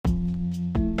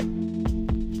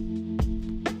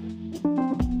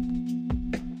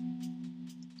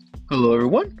Hello,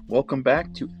 everyone. Welcome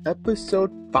back to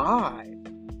episode 5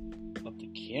 of the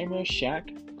Camera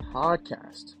Shack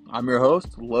podcast. I'm your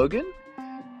host, Logan,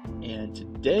 and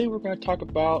today we're going to talk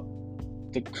about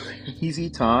the crazy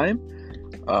time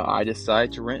I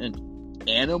decided to rent an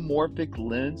anamorphic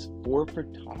lens for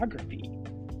photography.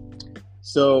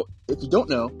 So, if you don't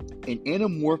know, an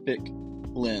anamorphic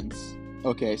lens,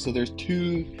 okay, so there's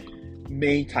two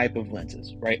main type of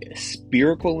lenses, right? A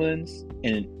spherical lens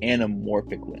and an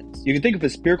anamorphic lens. You can think of a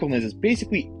spherical lens as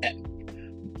basically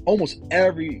almost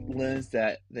every lens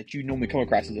that you normally come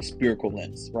across is a spherical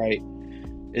lens, right?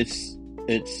 It's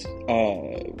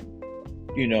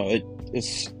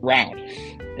round,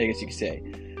 I guess you could say,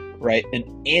 right? An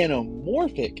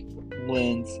anamorphic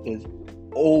lens is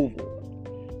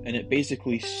oval, and it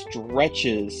basically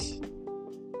stretches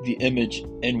the image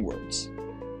inwards.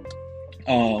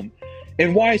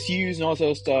 And why it's used and all this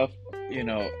other stuff,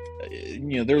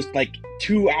 there's like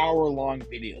 2-hour long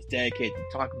videos dedicated to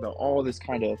talk about all this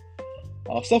kind of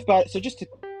stuff about it. So just to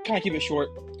kind of keep it short,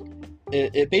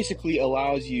 it basically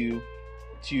allows you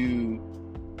to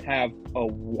have a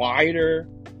wider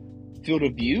field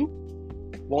of view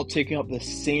while taking up the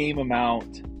same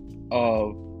amount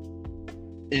of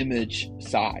image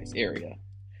size area.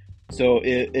 So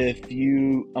if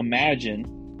you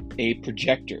imagine a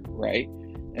projector, right,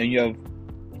 and you have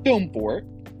film for it,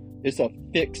 it's a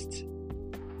fixed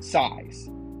size.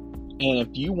 And if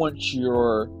you want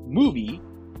your movie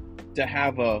to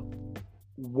have a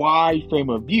wide frame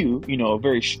of view, a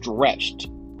very stretched,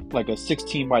 like a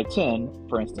 16 by 10,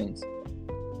 for instance,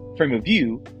 frame of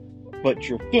view, but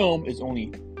your film is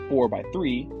only 4 by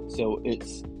 3, so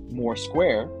it's more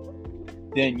square,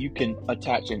 then you can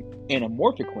attach an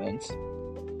anamorphic lens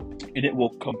and it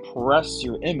will compress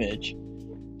your image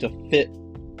to fit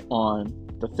on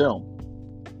the film.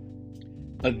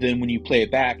 And then when you play it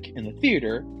back in the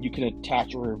theater, you can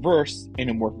attach a reverse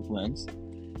anamorphic lens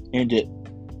and it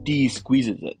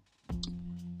de-squeezes it.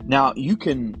 Now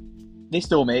they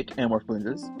still make anamorphic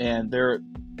lenses, and they're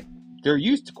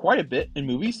used quite a bit in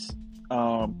movies.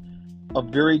 A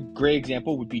very great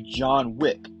example would be John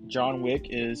Wick. John Wick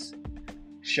is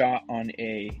shot on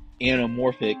a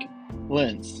anamorphic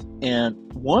lens, and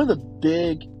one of the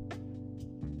big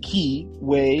key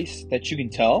ways that you can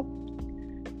tell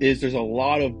is there's a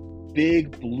lot of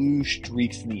big blue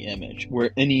streaks in the image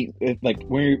where any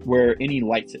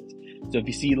light is. So if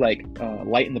you see light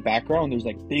in the background, there's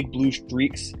like big blue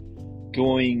streaks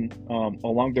going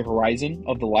along the horizon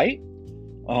of the light.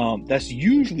 That's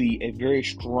usually a very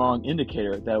strong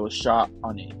indicator that it was shot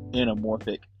on an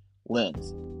anamorphic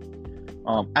lens.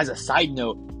 As a side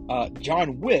note,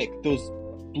 John Wick, those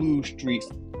blue streaks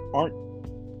aren't,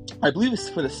 I believe it's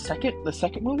for the second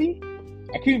movie.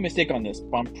 I could be mistaken on this,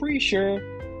 but I'm pretty sure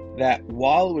that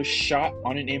while it was shot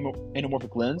on an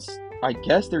anamorphic lens, I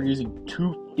guess they're using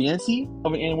too fancy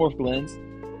of an anamorphic lens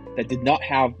that did not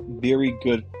have very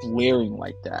good flaring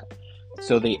like that.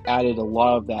 So they added a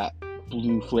lot of that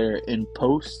blue flare in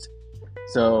post.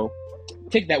 So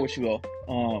take that what you will.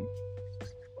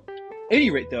 At any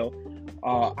rate, though,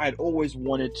 I'd always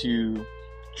wanted to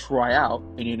try out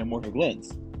an anamorphic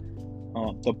lens.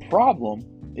 The problem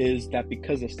is that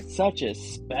because it's such a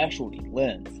specialty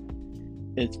lens,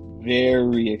 it's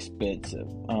very expensive.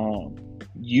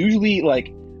 Usually, a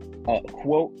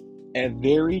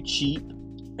very cheap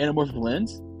anamorphic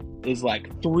lens is like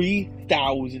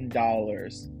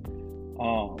 $3,000.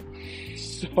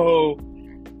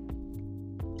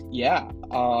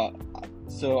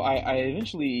 So I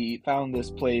eventually found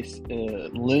this place,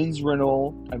 Lens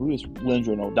Rental. I believe it's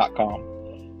lensrental.com.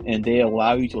 And they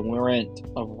allow you to rent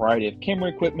a variety of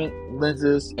camera equipment,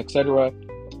 lenses, etc.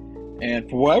 And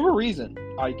for whatever reason,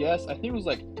 I think it was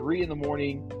like 3 a.m.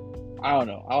 I don't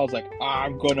know. I was like,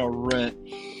 I'm gonna rent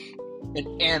an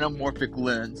anamorphic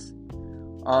lens.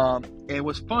 And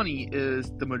what's funny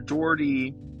is the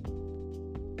majority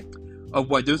of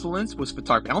what I did with the lens was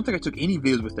photography. I don't think I took any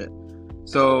videos with it.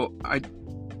 So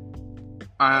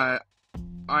I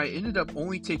ended up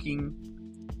only taking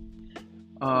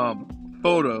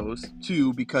photos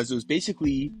too, because it was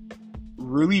basically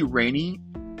really rainy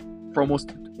for almost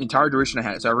the entire duration I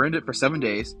had it. So I rented it for 7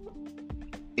 days,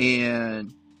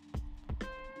 and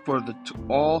for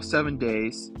all 7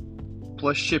 days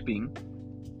plus shipping,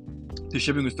 the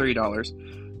shipping was $30.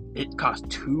 It cost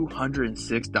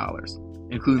 $206,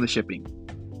 including the shipping.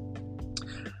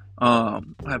 I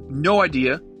have no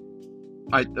idea.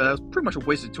 That was pretty much a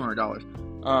waste of $200,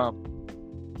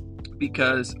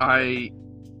 because I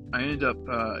ended up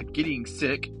getting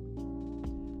sick,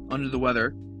 under the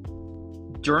weather,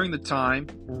 during the time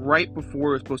right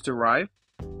before it was supposed to arrive,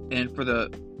 and for the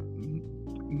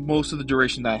most of the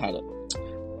duration that I had it.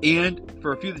 And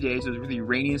for a few of the days, it was really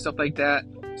rainy and stuff like that.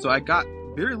 So I got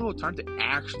very little time to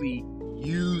actually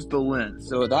use the lens.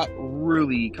 So that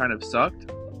really kind of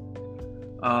sucked.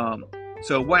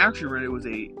 So what I actually rented was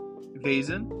a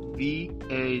Vazen,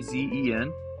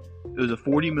 V-A-Z-E-N. It was a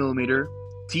 40mm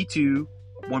T2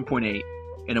 1.8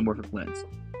 anamorphic lens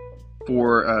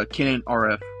for a Canon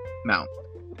RF mount.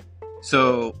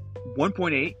 So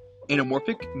 1.8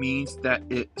 anamorphic means that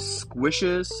it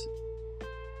squishes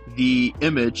the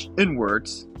image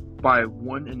inwards by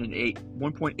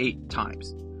 1.8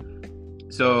 times.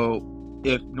 So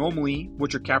if normally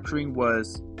what you're capturing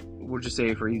was, we'll just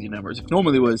say for easy numbers, if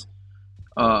normally it was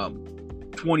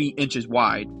 20 inches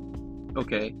wide,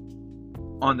 okay,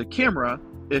 on the camera,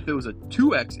 if it was a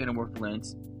 2x anamorphic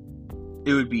lens,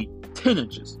 it would be 10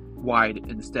 inches wide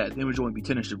instead. The image would only be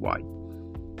 10 inches wide.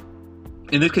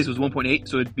 In this case, it was 1.8,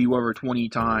 so it'd be over 20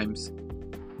 times.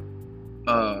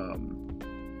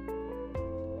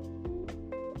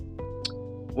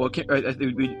 Well, it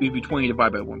would be 20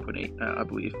 divided by 1.8, I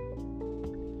believe.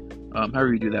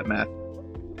 However you do that math.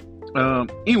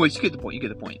 Anyways, you get the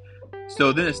point.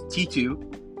 So then it's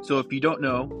T2. So if you don't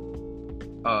know,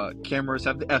 cameras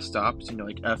have the f-stops,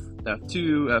 like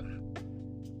f2,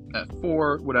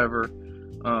 f4, whatever.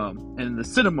 And in the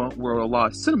cinema world, a lot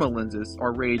of cinema lenses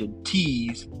are rated in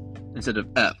T's instead of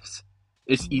F's.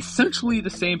 It's essentially the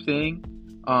same thing,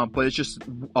 but it's just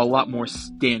a lot more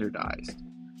standardized.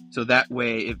 So that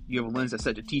way, if you have a lens that's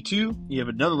set to T2, you have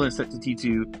another lens set to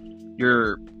T2,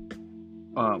 you're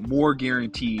more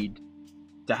guaranteed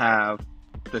to have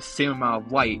the same amount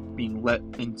of light being let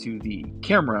into the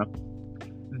camera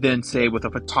than, say, with a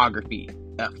photography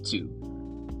f2.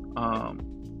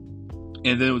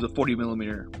 And then it was a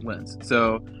 40mm lens.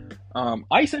 So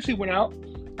I essentially went out.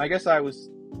 I guess I was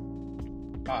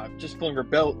just feeling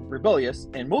rebellious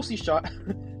and mostly shot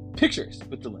pictures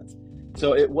with the lens.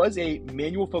 So it was a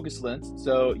manual focus lens.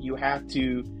 So you have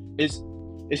to, it's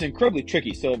incredibly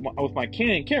tricky. So with my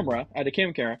Canon camera, I had a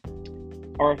Canon camera,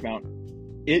 RF mount,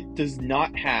 it does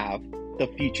not have the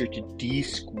feature to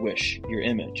de-squish your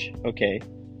image, okay,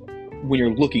 when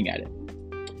you're looking at it.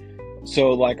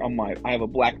 So like I have a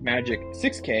Blackmagic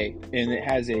 6K and it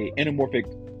has a anamorphic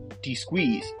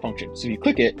de-squeeze function. So if you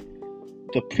click it,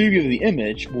 the preview of the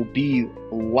image will be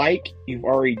like you've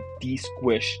already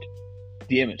de-squished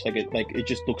the image. Like it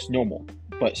just looks normal,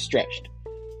 but stretched.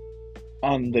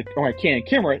 On my Canon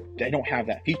camera, I don't have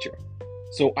that feature.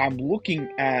 So I'm looking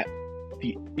at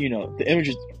the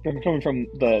images coming from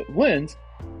the lens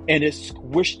and it's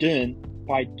squished in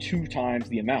by 2 times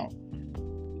the amount.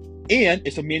 And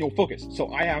it's a manual focus,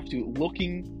 so I have to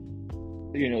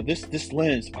this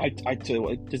lens.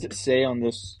 Does it say on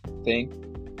this thing?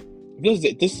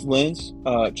 This lens,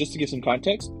 just to give some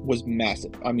context, was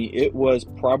massive. I mean, it was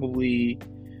probably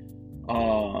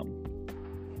 4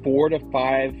 to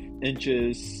 5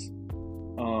 inches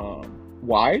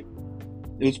wide.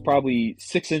 It was probably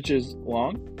 6 inches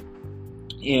long,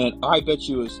 and I bet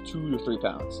you it was 2 to 3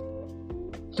 pounds.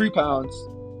 3 pounds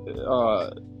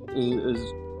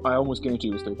is I almost guarantee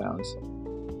it was 3 pounds.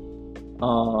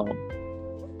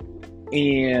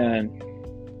 And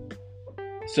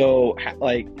so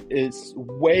it's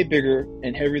way bigger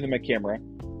and heavier than my camera,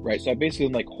 right? So I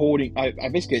basically I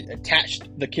basically attached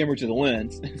the camera to the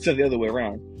lens instead of the other way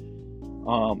around.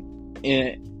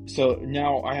 And so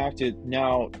now I have to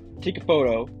take a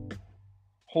photo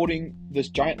holding this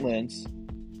giant lens,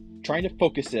 trying to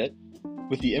focus it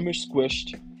with the image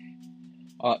squished.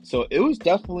 So it was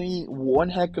definitely one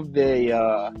heck of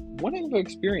an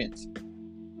experience.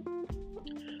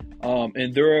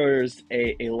 And there's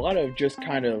a lot of just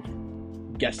kind of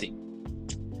guessing.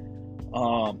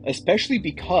 Especially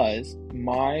because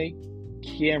my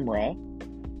camera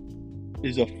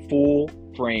is a full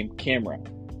frame camera.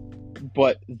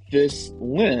 But this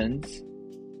lens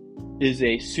is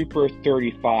a Super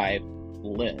 35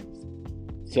 lens.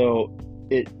 So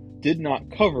it did not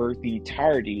cover the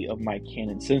entirety of my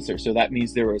Canon sensor. So that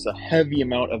means there was a heavy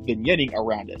amount of vignetting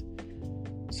around it.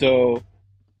 So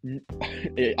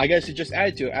I guess it just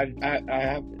added to it. I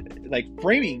have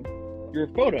framing your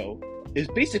photo is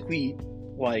basically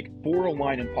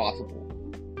borderline impossible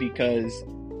because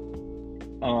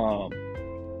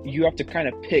you have to kind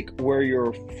of pick where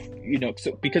you're,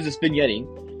 so because it's vignetting,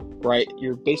 right?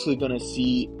 You're basically going to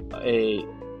see a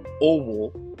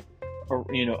oval, or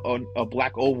a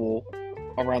black oval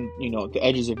around the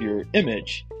edges of your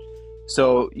image.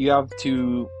 So you have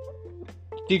to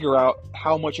figure out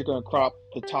how much you're going to crop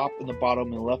the top and the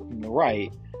bottom and the left and the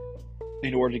right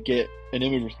in order to get an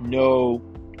image with no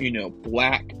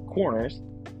black corners.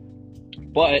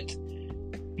 But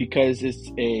because it's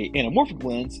a anamorphic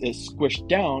lens, it's squished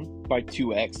down by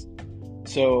 2x.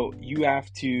 So you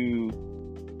have to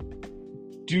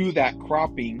do that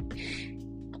cropping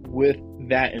with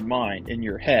that in mind in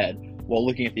your head while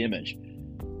looking at the image,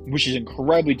 which is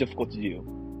incredibly difficult to do.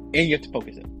 And you have to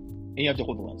focus it, and you have to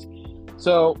hold the lens.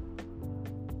 So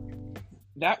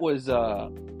that was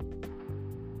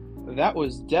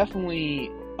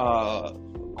definitely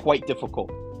quite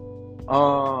difficult.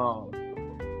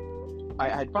 I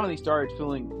had finally started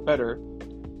feeling better.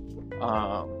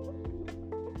 I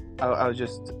was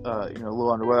just a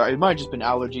little under weather. It might have just been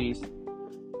allergies.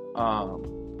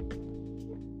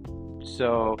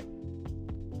 So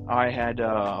I had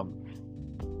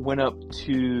went up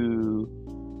to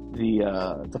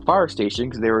the fire station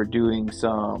because they were doing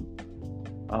some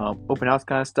open house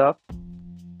kind of stuff,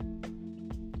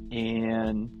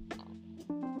 and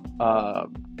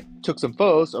took some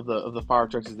photos of the fire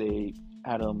trucks as they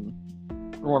had them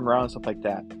roaring around and stuff like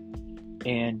that,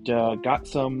 and got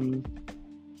some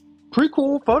pretty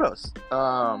cool photos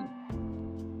of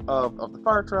the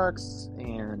fire trucks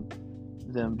and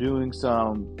them doing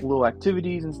some little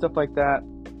activities and stuff like that.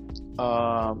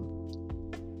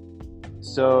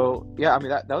 So yeah, I mean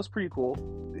that was pretty cool.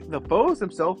 The photos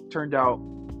themselves turned out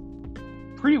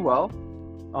pretty well.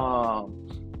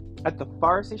 At the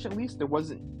fire station, at least, there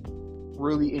wasn't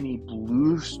really any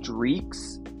blue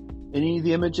streaks in any of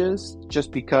the images,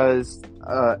 just because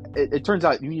it turns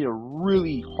out you need a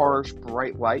really harsh,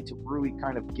 bright light to really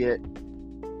kind of get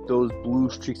those blue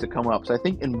streaks to come up. So I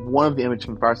think in one of the images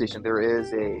from the fire station, there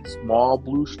is a small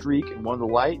blue streak in one of the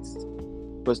lights,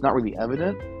 but it's not really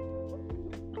evident.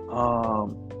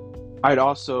 I'd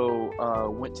also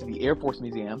went to the Air Force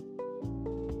Museum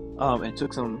and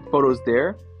took some photos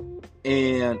there,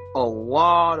 and a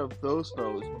lot of those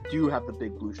photos do have the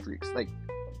big blue streaks, like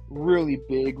really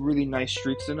big, really nice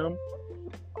streaks in them.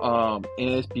 And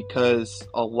it's because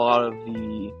a lot of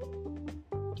the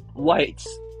lights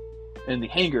and the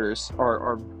hangers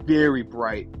are very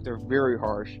bright, they're very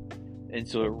harsh, and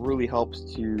so it really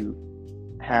helps to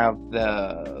have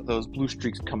those blue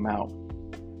streaks come out.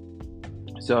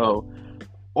 So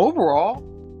overall,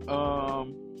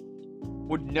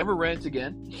 would never rent it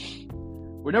again.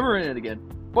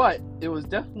 But it was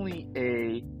definitely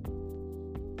a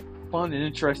fun and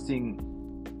interesting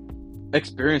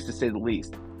experience, to say the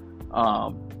least.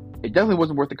 It definitely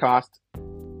wasn't worth the cost.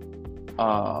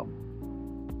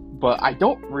 But I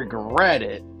don't regret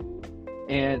it.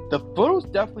 And the photos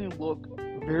definitely look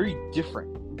very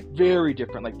different.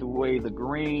 Like the way the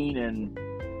grain and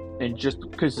just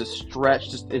because the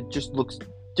stretch, it just looks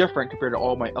different compared to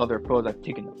all my other photos I've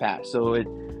taken in the past. So it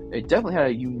definitely had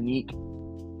a unique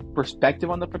perspective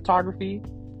on the photography,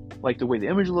 like the way the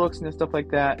image looks and stuff like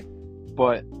that.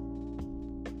 But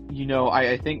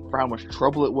I think for how much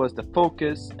trouble it was to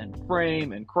focus and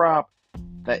frame and crop,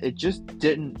 that it just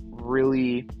didn't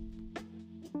really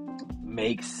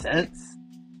make sense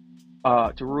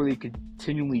to really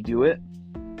continually do it.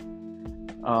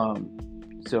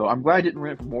 So I'm glad I didn't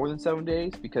rent it for more than 7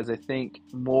 days, because I think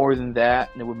more than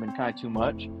that, it would have been kind of too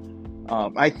much.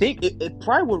 I think it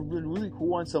probably would have been really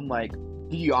cool on some like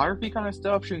videography kind of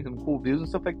stuff, shooting some cool views and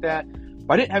stuff like that.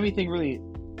 But I didn't have anything really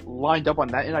lined up on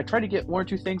that, and I tried to get one or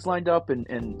two things lined up, and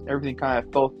everything kind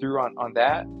of fell through on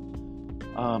that.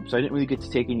 So I didn't really get to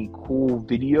take any cool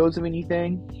videos of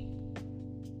anything.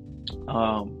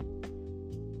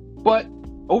 But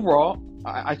overall,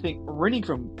 I think renting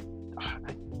from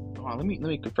let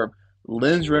me confirm,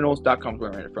 lensrentals.com is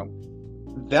where I rented from.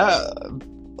 That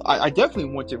I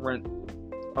definitely want to rent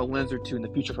a lens or two in the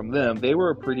future from them. They were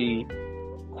a pretty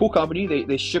cool company.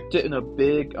 They shipped it in a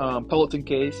big Peloton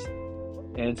case,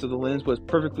 and so the lens was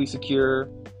perfectly secure.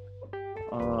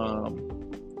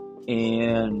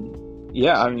 And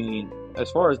yeah, I mean,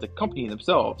 as far as the company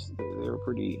themselves, they were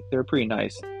pretty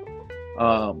nice.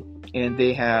 And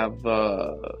they have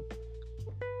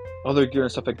other gear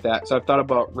and stuff like that. So I've thought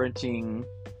about renting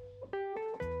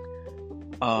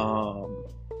a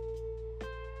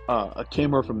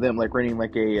camera from them, like renting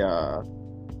like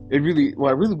what I really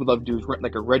would love to do is rent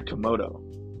like a red Komodo.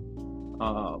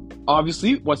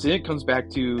 Obviously, once again, it comes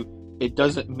back to, it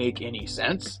doesn't make any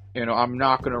sense. I'm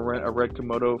not going to rent a red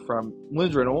Komodo from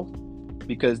Lens Rental,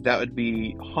 because that would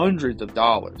be hundreds of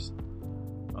dollars.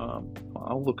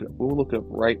 We'll look it up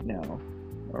right now.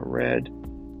 A red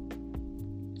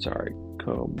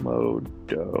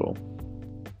Komodo.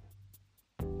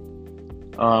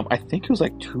 I think it was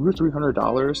like $200 or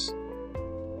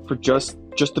 $300 for just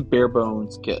the bare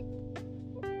bones kit.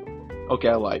 Okay,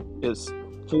 I lied. It's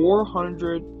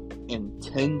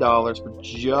 $410 for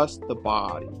just the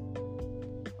body.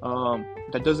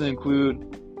 That doesn't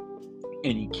include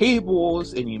any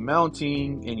cables, any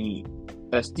mounting, any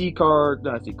SD card,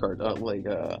 not SD card,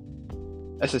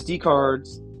 SSD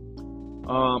cards.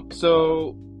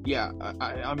 So yeah,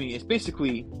 I mean, it's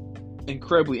basically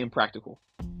incredibly impractical,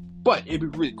 but it'd be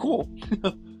really cool,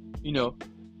 you know,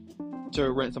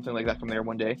 to rent something like that from there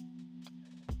one day.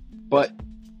 But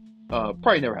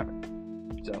probably never happened.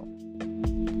 So.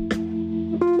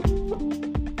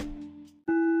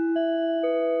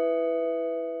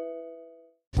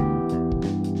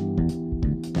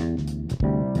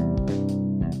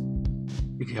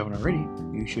 If you haven't already,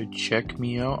 you should check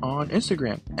me out on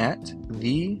Instagram at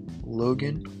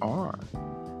 @TheLoganR.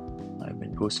 I've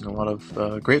been posting a lot of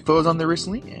great photos on there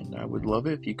recently, and I would love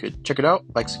it if you could check it out,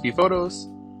 like a few photos,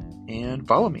 and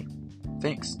follow me.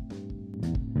 Thanks.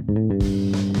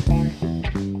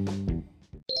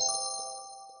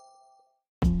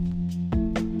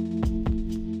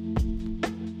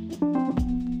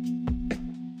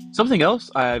 Something else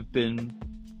I've been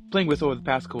playing with over the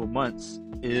past couple of months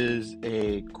is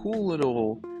a cool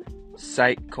little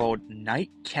site called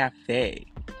NightCafe.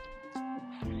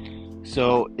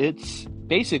 So it's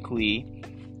basically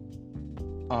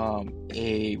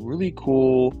a really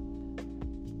cool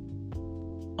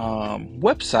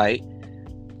website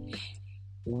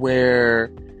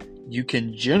where you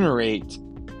can generate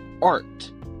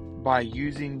art by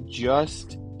using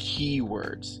just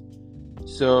keywords.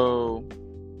 So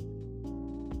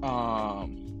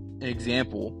an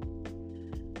example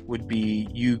would be,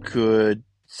 you could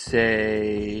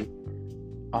say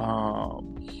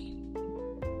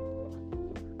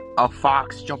a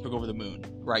fox jumping over the moon,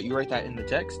 right? You write that in the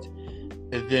text,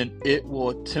 and then it will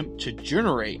attempt to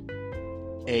generate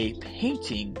a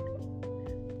painting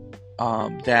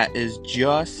that is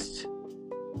just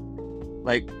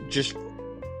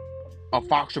a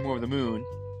fox jumping over the moon.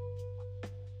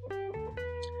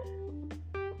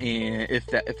 And if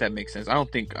that makes sense, I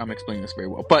don't think I'm explaining this very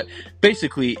well, but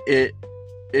basically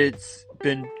it's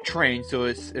been trained, so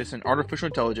it's an artificial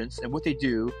intelligence, and what they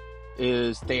do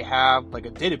is they have like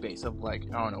a database of, like,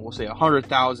 I don't know, we'll say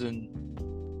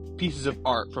 100,000 pieces of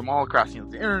art from all across the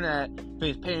internet,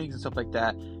 famous paintings and stuff like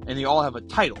that, and they all have a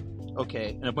title,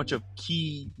 okay, and a bunch of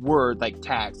keyword like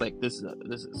tags, like this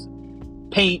is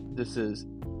paint, this is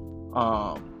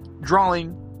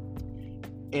drawing.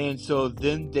 And so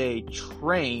then they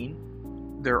train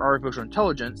their artificial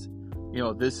intelligence,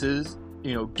 this is,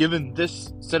 given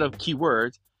this set of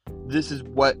keywords, this is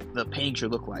what the painting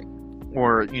should look like,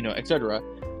 or, etc.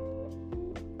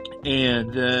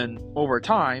 And then over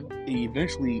time, it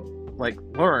eventually,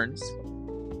 learns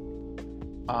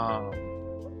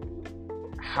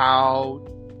how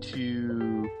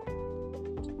to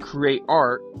create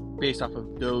art based off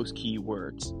of those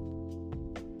keywords.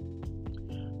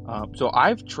 So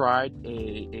I've tried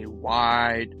a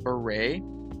wide array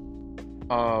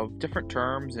of different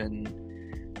terms and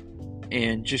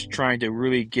just trying to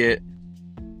really get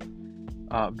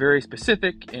very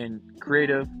specific and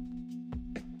creative.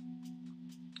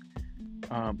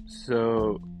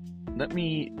 So let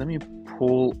me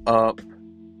pull up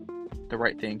the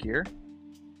right thing here.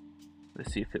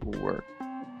 Let's see if it will work.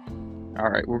 All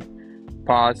right,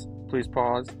 pause. Please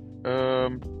pause.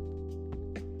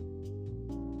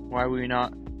 Why will we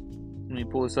not? Let me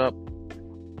pull this up.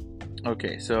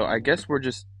 Okay, so I guess we're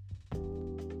just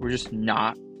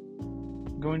not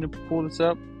going to pull this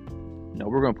up. No,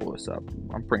 we're going to pull this up.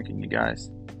 I'm pranking you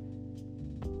guys.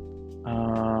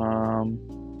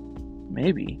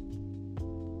 Maybe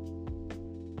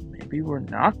we're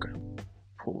not going to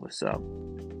pull this up.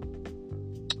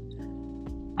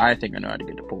 I think I know how to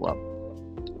get it to pull up.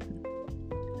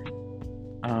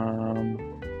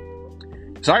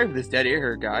 Sorry for this dead air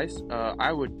here, guys.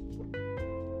 I would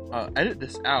edit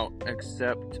this out,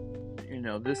 except,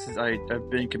 I've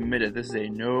been committed. This is a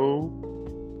no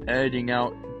editing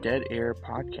out dead air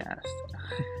podcast.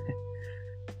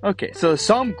 Okay, so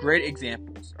some great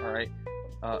examples, alright?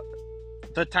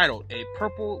 The title, A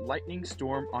Purple Lightning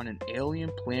Storm on an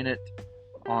Alien Planet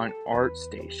on Art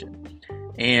Station.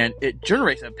 And it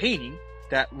generates a painting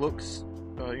that looks,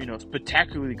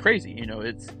 spectacularly crazy.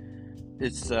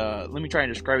 It's let me try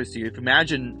and describe this to you. If you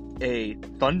imagine a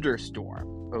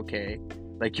thunderstorm, okay?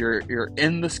 Like you're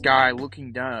in the sky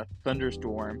looking down at a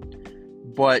thunderstorm,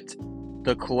 but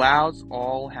the clouds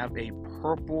all have a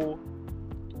purple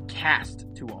cast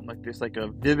to them. Like there's like a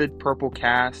vivid purple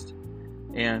cast,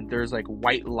 and there's like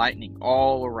white lightning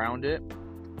all around it,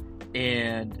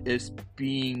 and it's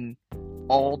being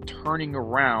all turning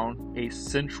around a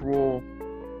central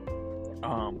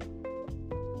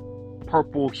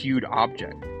purple hued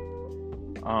object.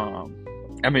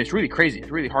 It's really crazy. It's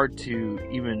really hard to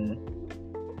even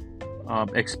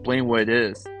explain what it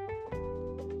is.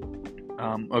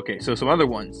 Okay, so some other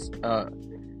ones.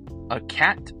 A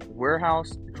cat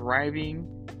warehouse driving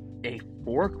a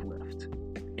forklift,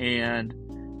 and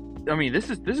I mean this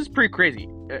is pretty crazy.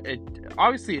 It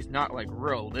obviously it's not like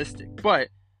realistic, but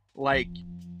like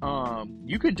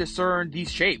you can discern these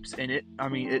shapes, and it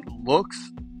looks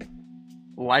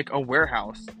like a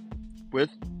warehouse with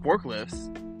forklifts,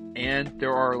 and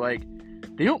there are like,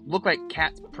 they don't look like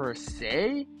cats per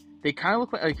se. They kind of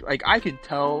look like I can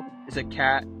tell it's a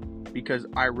cat because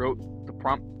I wrote the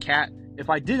prompt cat. If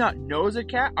I did not know it's a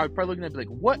cat, I would probably look at it and be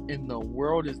like, what in the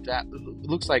world is that? It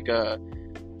looks like a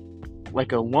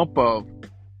big lump of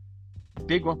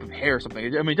hair or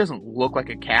something. I mean, it doesn't look like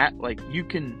a cat. Like, you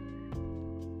can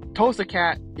tell it's a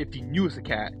cat if you knew it's a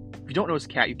cat. If you don't know it's a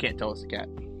cat, you can't tell it's a cat.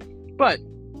 But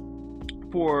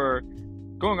for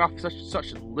going off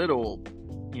such little,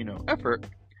 effort,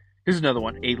 here's another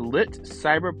one. A lit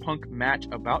cyberpunk match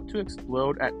about to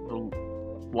explode at the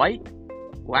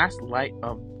last light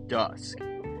of dusk.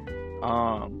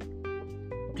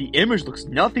 The image looks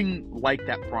nothing like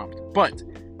that prompt, but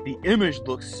the image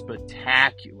looks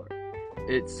spectacular.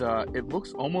 It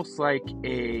looks almost like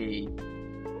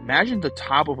imagine the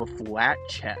top of a flat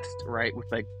chest, right,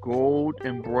 with like gold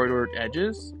embroidered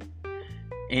edges,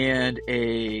 and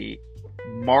a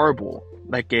marble,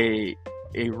 like a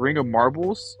ring of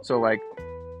marbles. So like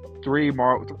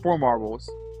four marbles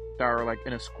that are like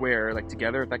in a square, like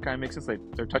together, if that kind of makes sense, like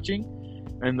they're touching,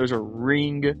 and there's a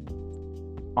ring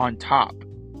on top.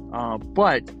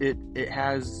 But it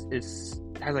has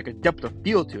like a depth of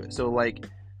field to it. So like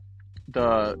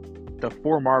the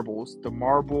four marbles, the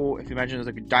marble, if you imagine it as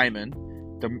like a diamond,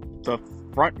 the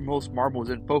frontmost marble is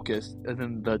in focus, and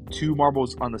then the two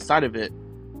marbles on the side of it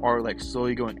are like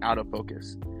slowly going out of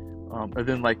focus. And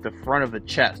then like the front of the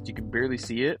chest, you can barely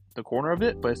see it, the corner of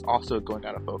it, but it's also going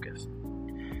out of focus.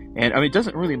 And I mean, it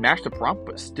doesn't really match the prompt,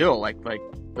 but still, it's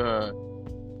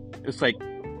like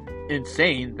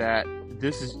insane that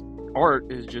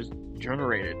art is just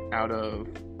generated out of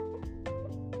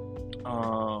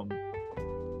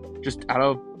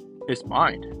its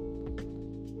mind.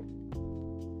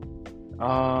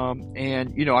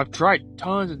 And I've tried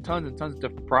tons and tons and tons of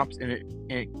different prompts, and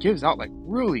it gives out like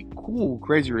really cool,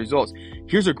 crazy results.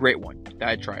 Here's a great one that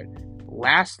I tried.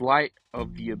 Last light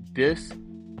of the abyss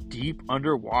deep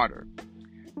underwater,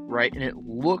 right? And it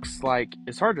looks like,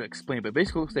 it's hard to explain, but it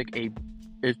basically looks like the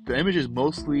image is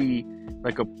mostly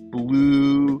like a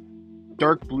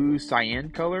dark blue cyan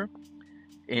color,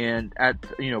 and at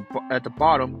the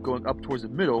bottom going up towards the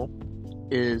middle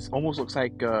is almost looks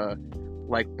like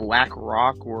black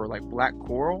rock or like black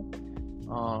coral.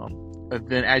 And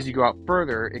then as you go out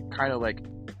further, it kind of like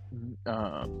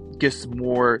gets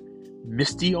more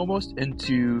misty almost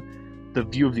into the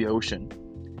view of the ocean.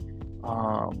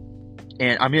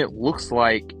 And I mean, it looks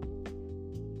like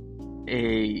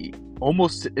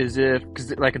almost as if,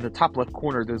 because like in the top left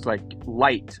corner there's like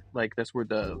light, like that's where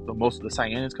the most of the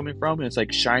cyan is coming from, and it's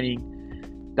like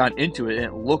shining down into it, and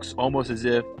it looks almost as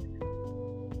if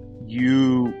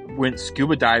you went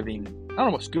scuba diving. I don't know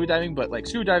about scuba diving, but like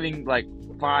scuba diving like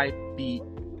 5 feet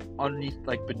underneath,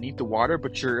 like beneath the water,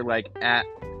 but you're like at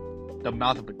the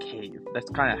mouth of a cave. That's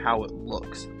kind of how it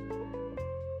looks.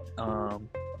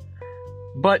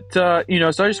 So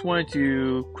I just wanted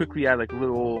to quickly add like a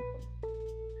little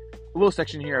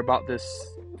section here about this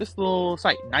little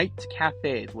site.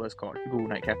 NightCafe is what it's called. If you Google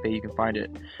NightCafe, you can find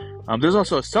it. There's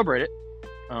also a subreddit.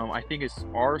 I think it's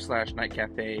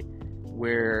r/NightCafe,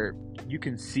 where you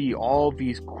can see all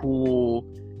these cool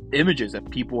images that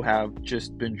people have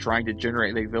just been trying to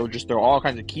generate. Like they'll just throw all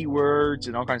kinds of keywords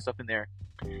and all kinds of stuff in there,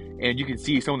 and you can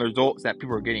see some of the results that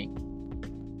people are getting.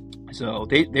 So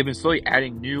they've been slowly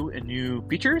adding new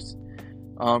features.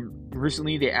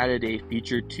 Recently they added a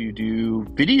feature to do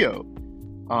video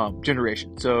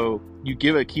generation. So you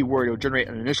give a keyword, it'll generate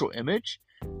an initial image,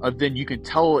 then you can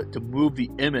tell it to move the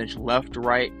image left,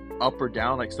 right, up or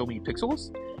down like so many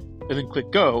pixels, and then click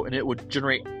go, and it will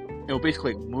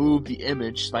basically move the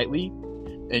image slightly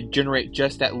and generate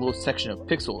just that little section of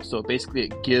pixels. So basically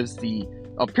it gives the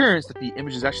appearance that the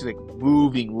image is actually like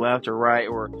moving left or right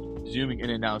or zooming in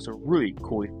and out. It's a really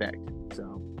cool effect.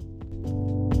 So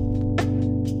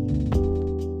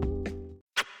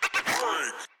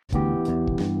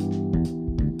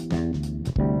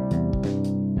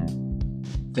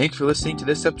thanks for listening to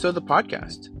this episode of the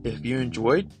podcast. If you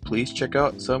enjoyed, please check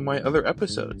out some of my other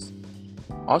episodes.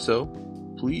 Also,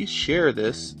 please share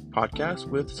this podcast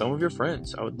with some of your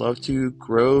friends. I would love to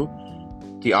grow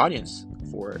the audience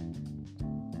for it.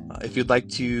 If you'd like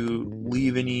to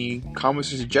leave any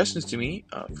comments or suggestions to me,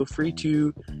 feel free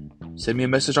to send me a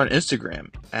message on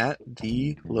Instagram at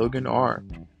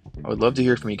 @TheLoganR. I would love to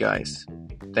hear from you guys.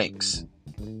 Thanks.